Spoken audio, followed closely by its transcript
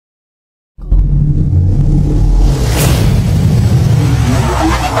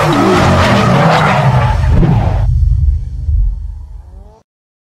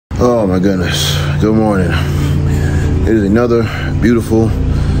goodness. Good morning. It is another beautiful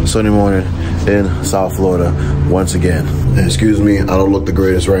sunny morning in South Florida once again. Excuse me, I don't look the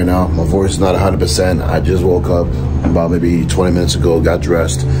greatest right now. My voice is not 100%. I just woke up about maybe 20 minutes ago, got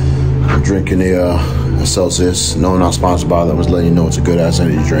dressed. I'm drinking a Celsius. No, not sponsored by them. I was letting you know it's a good ass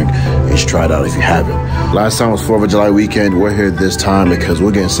energy drink. You should try it out if you haven't. Last time was 4th of July weekend. We're here this time because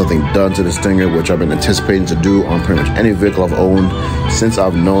we're getting something done to the Stinger, which I've been anticipating to do on pretty much any vehicle I've owned since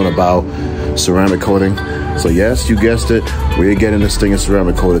I've known about ceramic coating. So yes, you guessed it, we're getting the Stinger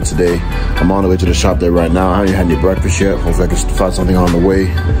ceramic coated today. I'm on the way to the shop there right now. I haven't had any breakfast yet. Hopefully I can find something on the way.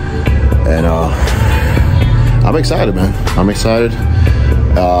 And I'm excited, man. I'm excited.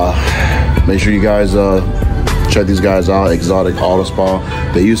 Make sure you guys check these guys out, Exotic Auto Spa.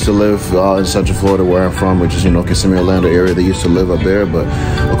 They used to live in Central Florida, where I'm from, which is, Kissimmee, Orlando area. They used to live up there, but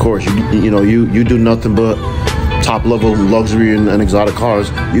of course, you do nothing but top level luxury and exotic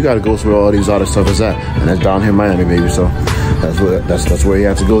cars. You got to go where all the exotic stuff is at, and that's down here in Miami, baby. So that's where he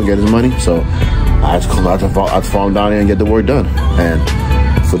had to go and get his money. So I had to follow him down here and get the work done. And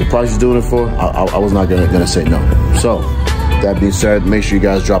for the price he's doing it for, I was not gonna say no. So that being said, make sure you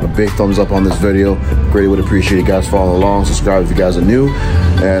guys drop a big thumbs up on this video. Greatly would appreciate you guys following along. Subscribe if you guys are new,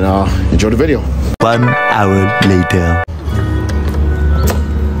 and enjoy the video. 1 hour later.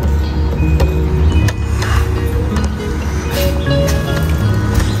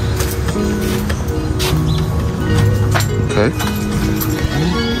 Okay.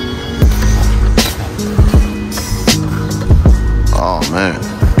 Oh man,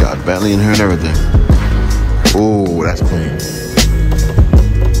 got Bentley in here and everything. Oh, that's clean.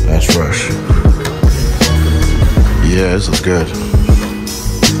 That's fresh. Yeah, this looks good.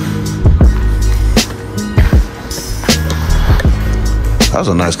 That's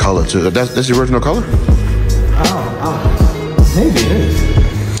a nice color too. That's the original color? Oh, maybe it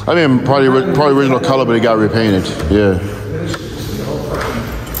is. I mean, probably original color, but it got repainted. Yeah.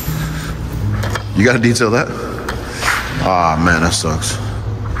 You got to detail that? Ah, man, that sucks.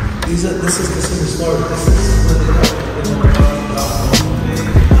 This is the story.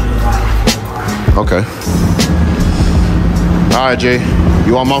 Okay. All right, Jay.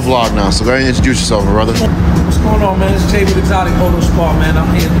 You on my vlog now, so go ahead and introduce yourself, my brother. What's going on, man? It's Jay with Exotic Auto Spa, man.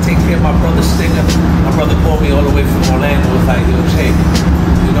 I'm here to take care of my brother Stinger. My brother called me all the way from Orlando. Was like, yo, Jay,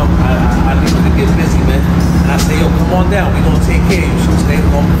 I need you to get busy, man. And I say, yo, come on down. We're going to take care of you. So today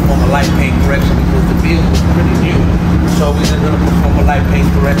we're going to perform a light paint correction because the vehicle is pretty new. So we're going to perform a light paint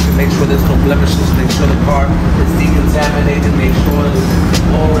correction, make sure there's no blemishes, make sure the car is decontaminated, make sure it's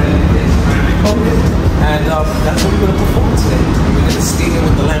already coated. And that's what we're going to perform today. We're going to steam it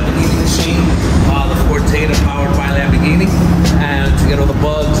with the Lamborghini machine, the Fortator powered by Lamborghini, and to get all the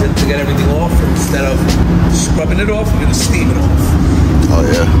bugs and to get everything off. Instead of scrubbing it off, we're going to steam it off. Oh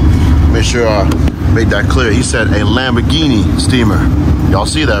yeah. Make sure I made that clear. He said a Lamborghini steamer. Y'all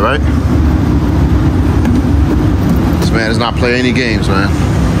see that, right? This man does not play any games, man.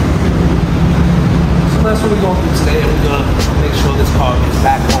 So that's what we're going to do today. We're going to make sure this car gets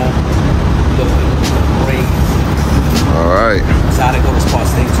back home looking great. All right. Exotic Auto Spa,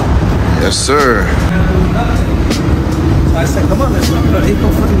 stay tuned. Yes, sir. So I said, come on, let's talk about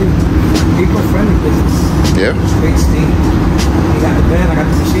eco-friendly business. Yeah. Straight steam. You got the van, I got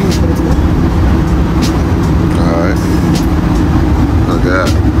the machine, we put it together. All right. Look at that.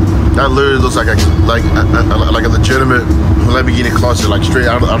 That literally looks like a legitimate Lamborghini clutcher, like straight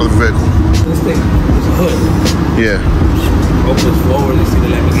out of the vehicle. This thing is a hood. Yeah. Opens forward, you see the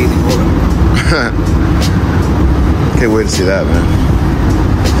Lamborghini motor. Can't wait to see that, man.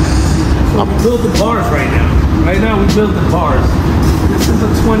 So we build the bars right now. Right now we build the bars. This is a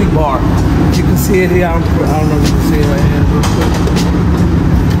 20 bar. You can see it here. I don't know if you can see it right here.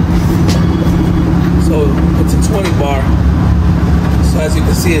 So it's a 20 bar. So as you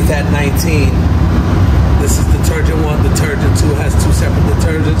can see, it's at 19. This is detergent 1. Detergent 2 has 2 separate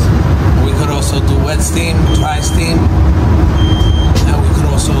detergents. We could also do wet steam, dry steam, and we could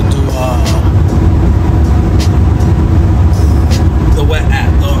also do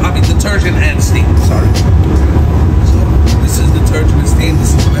detergent and steam. Sorry. So this is detergent and steam.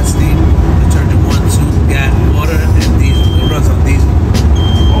 This is wet steam. Detergent 1, 2, gas, water, and diesel. It runs on diesel.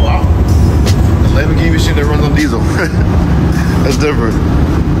 Oh wow. The Lamborghini machine that runs on diesel. That's different.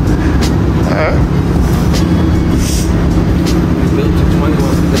 All right. We built to 20.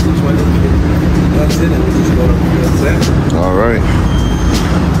 Once we get to 20, that's it, and we just go to that. All right.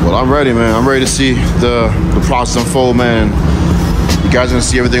 Well, I'm ready, man. I'm ready to see the process unfold, man. You guys are gonna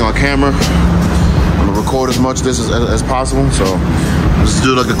see everything on camera. I'm gonna record as much of this as possible. So let's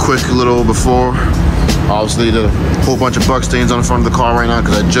do like a quick little before Obviously, there's a whole bunch of buck stains on the front of the car right now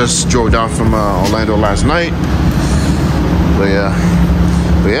because I just drove down from Orlando last night. But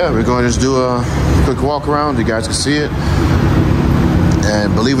yeah, we're going to just do a quick walk around. You guys can see it.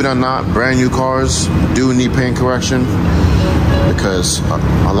 And believe it or not, brand new cars do need paint correction because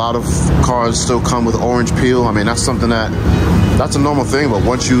a lot of cars still come with orange peel. I mean, that's something that's a normal thing, but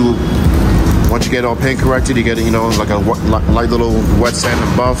once you get all paint corrected, you get, you know, like a light little wet sand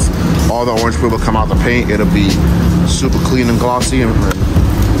and buff, all the orange peel will come out the paint. It'll be super clean and glossy and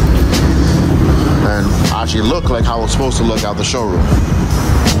actually look like how it's supposed to look out the showroom.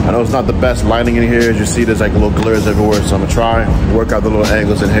 I know it's not the best lighting in here. As you see, there's like little glares everywhere, so I'm gonna try work out the little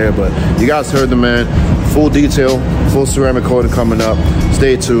angles in here. But you guys heard the man. Full detail, full ceramic coating coming up.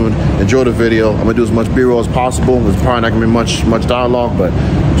 Stay tuned. Enjoy the video. I'm gonna do as much B-roll as possible. There's probably not gonna be much dialogue, but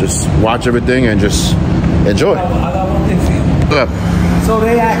just watch everything and just enjoy. I got one thing for you. What's up? So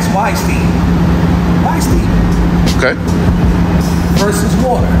they asked, why Steve? Why Steve? Okay. Versus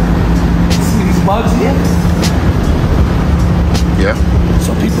water. See these bugs here? Yeah.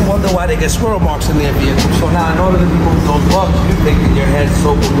 So people wonder why they get squirrel marks in their vehicle. So now in order to remove those bugs, you take in your head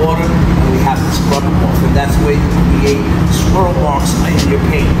soap with water and we have to scrub them off. And that's where you create squirrel marks in your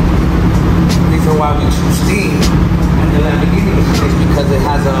paint. The reason why we choose steam and the Lamborghini is because it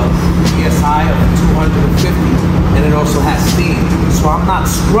has a PSI of 250 and it also has steam. So I'm not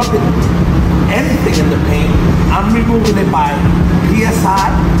scrubbing anything in the paint. I'm removing it by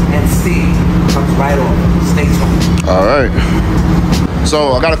PSI and steam. It comes right off. Stay tuned. All right.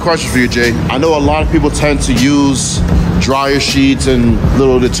 So I got a question for you, Jay. I know a lot of people tend to use dryer sheets and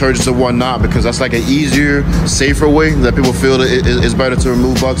little detergents and whatnot because that's like an easier, safer way that people feel that it's better to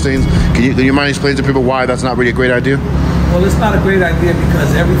remove bug stains. Can you mind explaining to people why that's not really a great idea? Well, it's not a great idea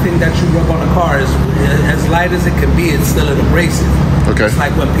because everything that you rub on a car is as light as it can be. It's still an abrasive. Okay. It's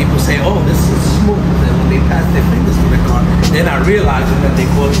like when people say, "Oh, this is smooth," and when they pass their fingers through the car, they're not realizing that they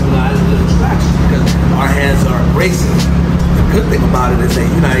cause a lot of little tractions because our hands are abrasive. The good thing about it is that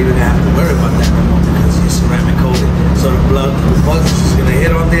you're not even gonna have to worry about that no more because you're ceramic coated. So the bugs is just gonna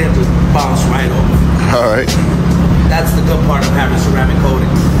hit on there and just bounce right off. All right. That's the good part of having ceramic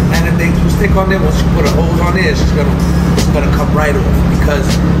coating. And if they do stick on there, once you put a hose on there, it's gonna come right off because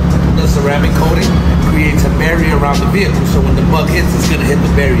the ceramic coating creates a barrier around the vehicle. So when the bug hits, it's gonna hit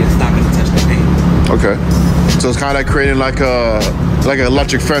the barrier. It's not gonna touch the paint. Okay. So it's kind of like creating like an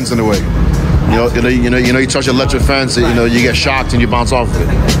electric fence in a way. You touch an electric fence, you know, you get shocked and you bounce off it.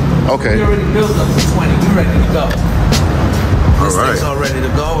 Okay. We already built up to 20. We're ready to go. This All right. thing's all ready to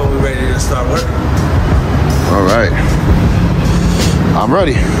go, and we're ready to start working. All right. I'm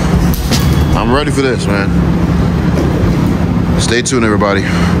ready. I'm ready for this, man. Stay tuned, everybody.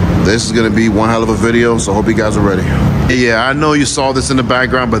 This is gonna be one hell of a video, so I hope you guys are ready. Yeah, I know you saw this in the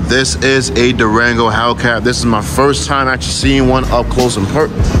background, but this is a Durango Hellcat. This is my first time actually seeing one up close in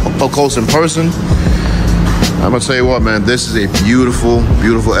person. I'm gonna tell you what, man, this is a beautiful,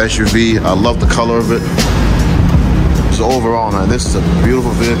 beautiful SUV. I love the color of it. So overall, man, this is a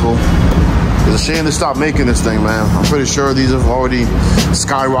beautiful vehicle. It's a shame they stopped making this thing, man. I'm pretty sure these have already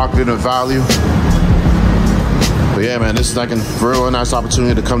skyrocketed in value. But yeah, man, this is like a real nice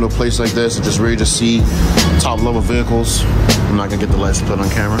opportunity to come to a place like this and just really just see top level vehicles. I'm not gonna get the lights split on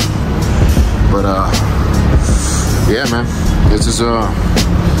camera, but yeah, man, this is an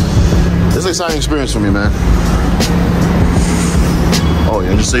exciting experience for me, man. Oh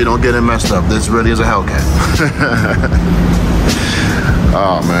yeah, just so you don't get it messed up, this really is a Hellcat.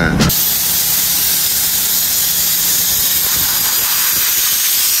 Oh man.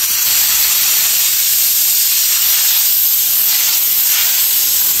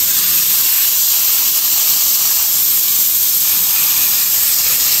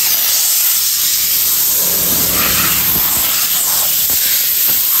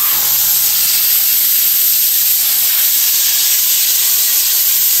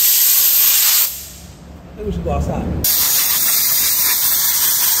 Maybe we should go outside.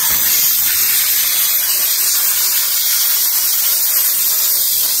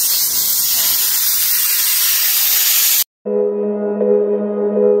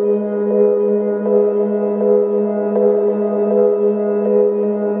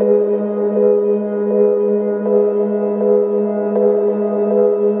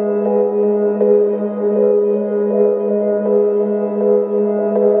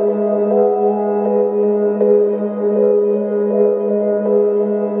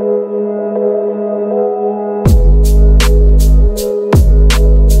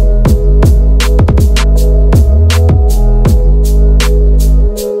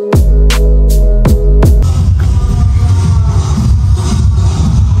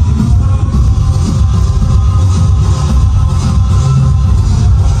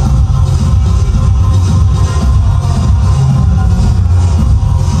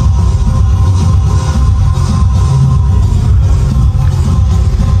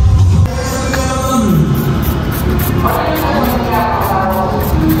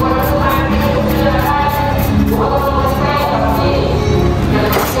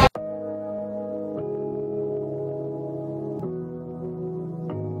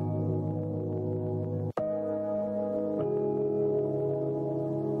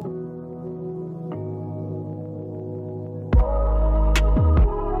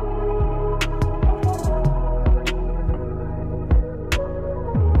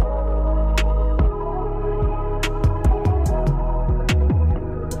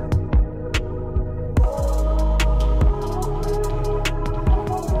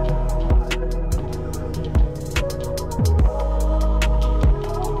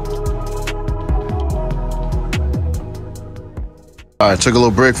 All right, took a little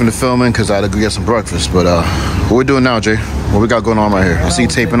break from the filming because I had to go get some breakfast. But what we doing now, Jay? What we got going on right here? I see you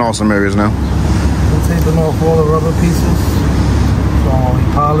taping off some areas now. We're taping off all the rubber pieces. So when we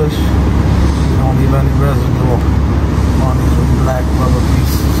polish, we don't leave any residue on these black rubber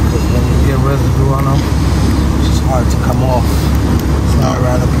pieces. Because when you get residue on them, it's just hard to come off. So I'd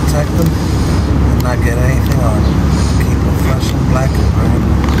rather protect them and not get anything on them. Keep them fresh and black and brand.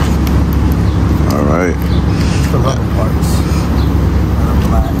 All right. The rubber parts.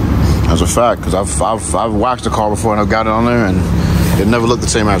 That's a fact, because I've waxed the car before and I've got it on there and it never looked the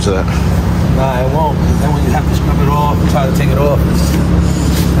same after that. Nah, it won't, because then when you have to scrub it off and try to take it off, it's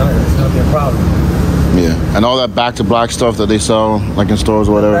gonna be a problem. Yeah, and all that back to black stuff that they sell, like in stores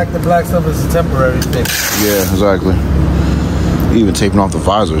or whatever. Back to black stuff is a temporary thing. Yeah, exactly. Even taping off the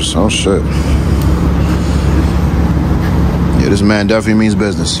visors. Oh shit. Yeah, this man definitely means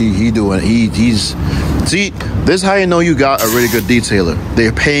business. He's see, this is how you know you got a really good detailer.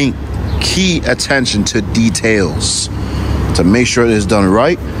 They're paying key attention to details to make sure it's done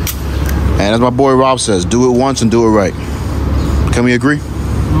right. And as my boy Rob says, do it once and do it right. Can we agree? Do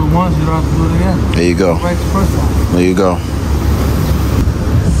it once, you don't have to do it again. There you go. Right the first time. There you go.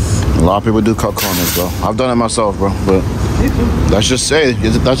 A lot of people do cut corners, bro. I've done it myself, bro. But that's just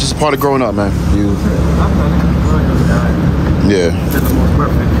that's just part of growing up, man. I've done it. Yeah. You're the most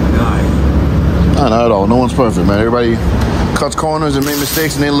perfect guy. No, not at all. No one's perfect, man. Everybody cuts corners and make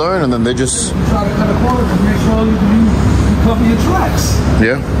mistakes and they learn, and then they just... You try to cut a corner to make sure you cover your tracks.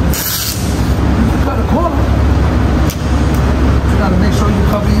 Yeah. You cut a corner, you gotta make sure you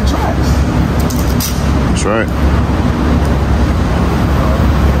cover your tracks. That's right.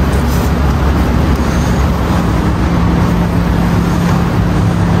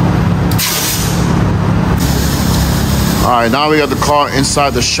 All right, now we got the car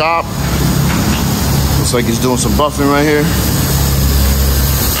inside the shop. Looks like he's doing some buffing right here.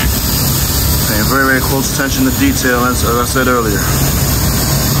 Paying very, very close attention to detail, as I said earlier.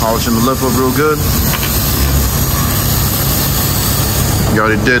 Polishing the lip up real good. You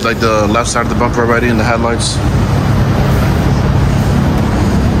already did like the left side of the bumper already and the headlights.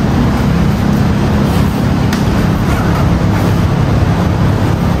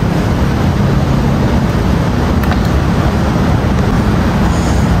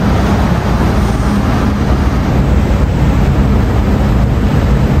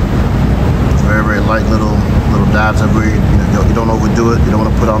 Light little dabs every, you don't overdo it. You don't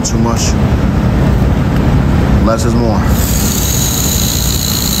want to put on too much. Less is more.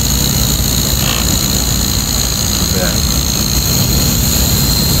 Yeah.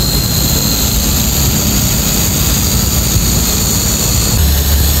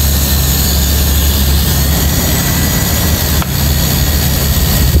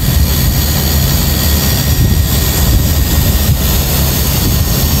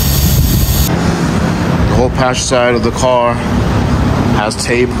 The whole passenger side of the car has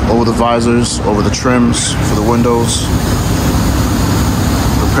tape over the visors, over the trims, for the windows.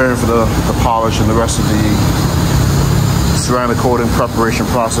 Preparing for the polish and the rest of the ceramic coating preparation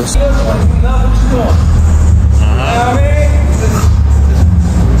process.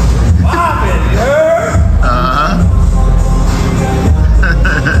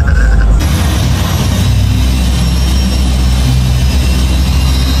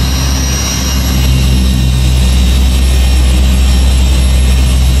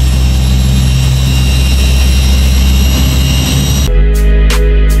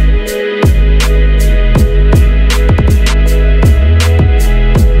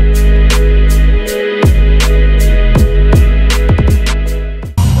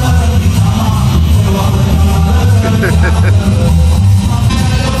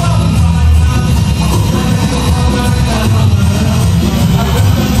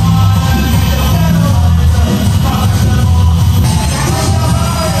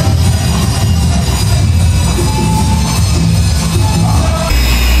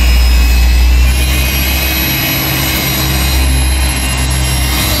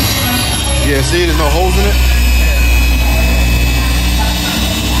 Yeah, see, there's no holes in it.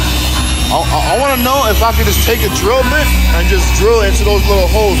 I want to know if I could just take a drill bit and just drill into those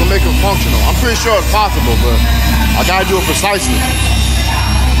little holes and make them functional. I'm pretty sure it's possible, but I gotta do it precisely.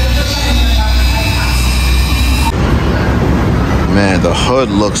 Man, the hood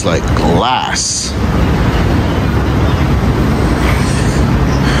looks like glass.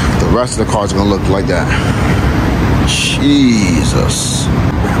 The rest of the car's gonna look like that. Jesus.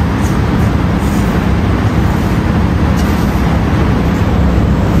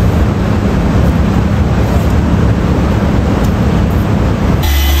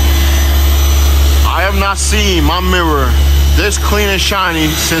 I have not seen my mirror this clean and shiny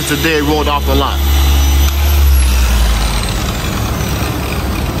since the day it rolled off the lot.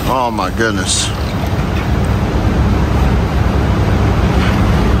 Oh my goodness.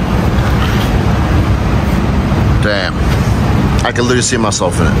 Damn. I can literally see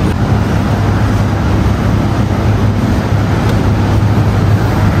myself in it.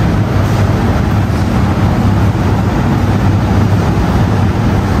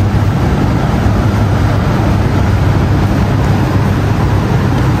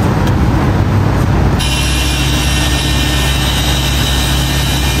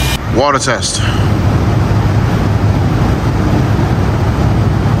 Water test.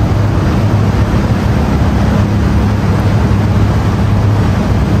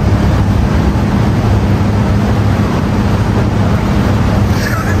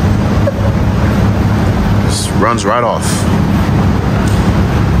 This runs right off.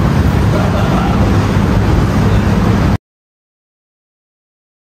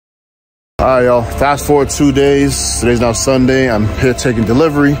 All right, y'all. Fast forward 2 days. Today's now Sunday. I'm here taking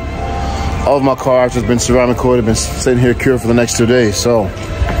delivery of my car. I've just been ceramic coated, been sitting here cured for the next 2 days. So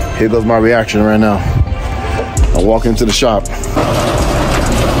here goes my reaction right now. I walk into the shop,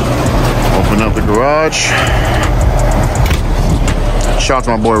 open up the garage. Shout out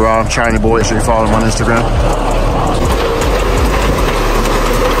to my boy Rob, China boy. Make sure you follow him on Instagram.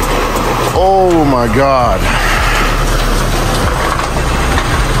 Oh my God.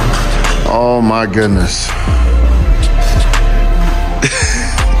 Oh my goodness.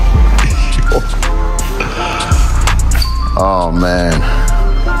 Oh man,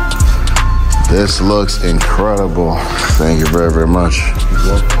 this looks incredible. Thank you very, very much.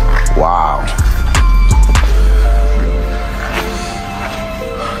 Wow.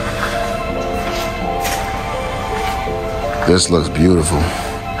 This looks beautiful.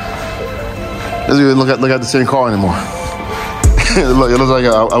 Doesn't even look at the same car anymore. It looks like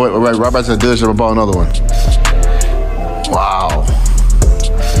I went right back to the dealership and bought another one. Wow.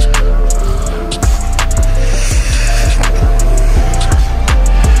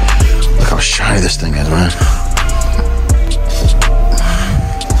 Look how shiny this thing is, man.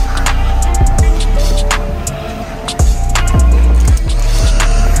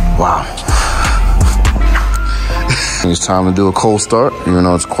 Wow. It's time to do a cold start, even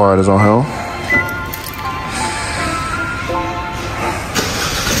though it's quiet as all hell.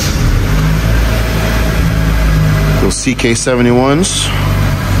 Those CK71s.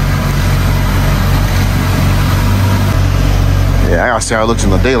 Yeah, I gotta see how it looks in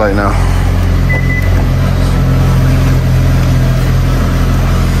the daylight now.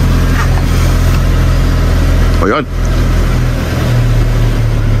 Oh,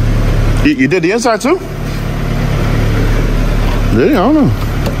 you did the inside too? Did you? I don't know.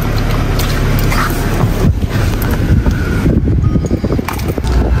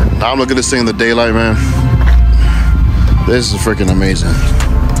 Now I'm looking at this thing in the daylight, man. This is freaking amazing.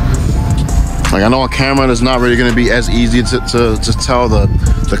 Like, I know on camera it's not really gonna be as easy to tell the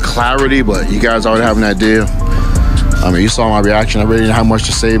clarity, but you guys already have an idea. I mean, you saw my reaction. I really didn't have much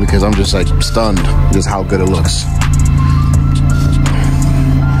to say because I'm just like stunned just how good it looks.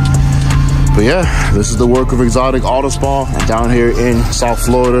 But yeah, this is the work of Exotic Auto Spa down here in South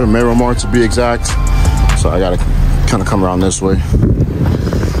Florida, Miramar to be exact. So I gotta kind of come around this way.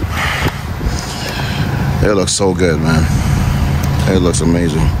 It looks so good, man. It looks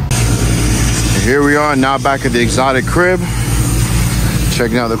amazing. And here we are now back at the Exotic crib.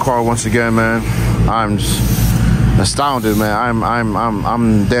 Checking out the car once again, man. I'm just astounded, man.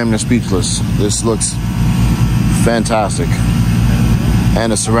 I'm damn near speechless. This looks fantastic.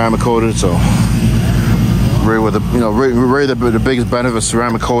 And it's ceramic coated, so really the biggest benefit of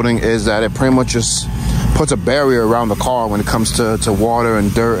ceramic coating is that it pretty much just puts a barrier around the car when it comes to water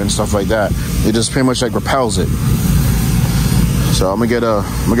and dirt and stuff like that. It just pretty much like repels it. So I'm gonna get a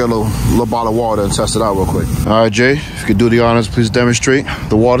little bottle of water and test it out real quick. All right, Jay, if you could do the honors, please demonstrate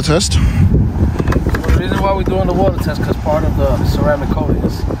the water test. The reason why we're doing the water test because part of the ceramic coating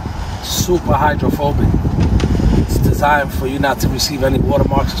is super hydrophobic. It's designed for you not to receive any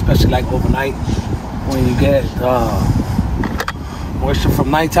watermarks, especially like overnight when you get moisture from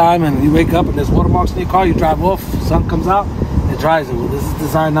nighttime and you wake up and there's watermarks in your car. You drive off, sun comes out, it dries it. Well, this is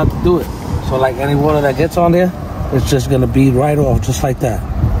designed not to do it. So like any water that gets on there, it's just gonna bead right off, just like that.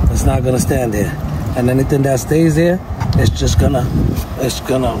 It's not gonna stand there. And anything that stays there, it's gonna,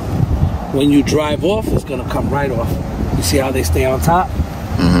 when you drive off, it's gonna come right off. You see how they stay on top?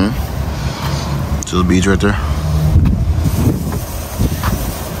 Mm-hmm. So the beads right there.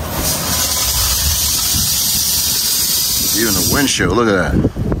 Even the windshield, look at that.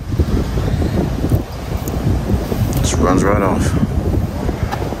 It's runs right off.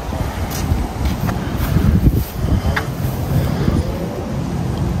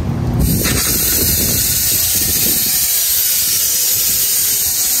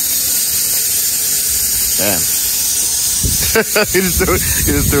 Damn. he just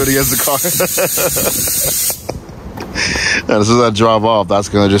threw it against the car. And as soon as I drive off, that's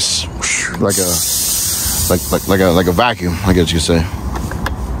gonna just like a vacuum, I guess you could say,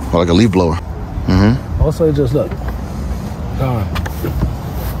 or like a leaf blower. Mm-hmm. Also, just look. Gone.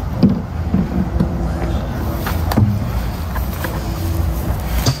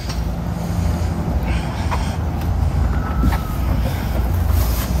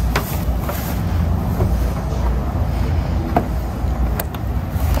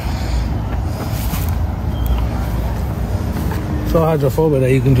 So hydrophobic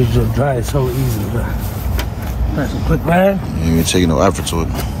that you can just drive so easy. That's a quick ride. You ain't taking no effort to it.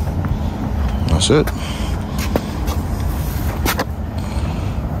 That's it.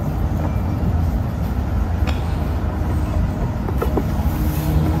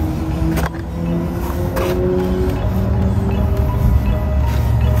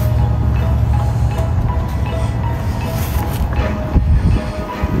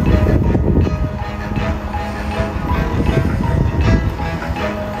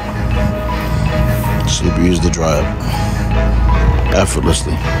 Super easy to drive,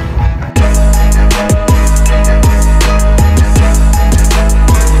 effortlessly.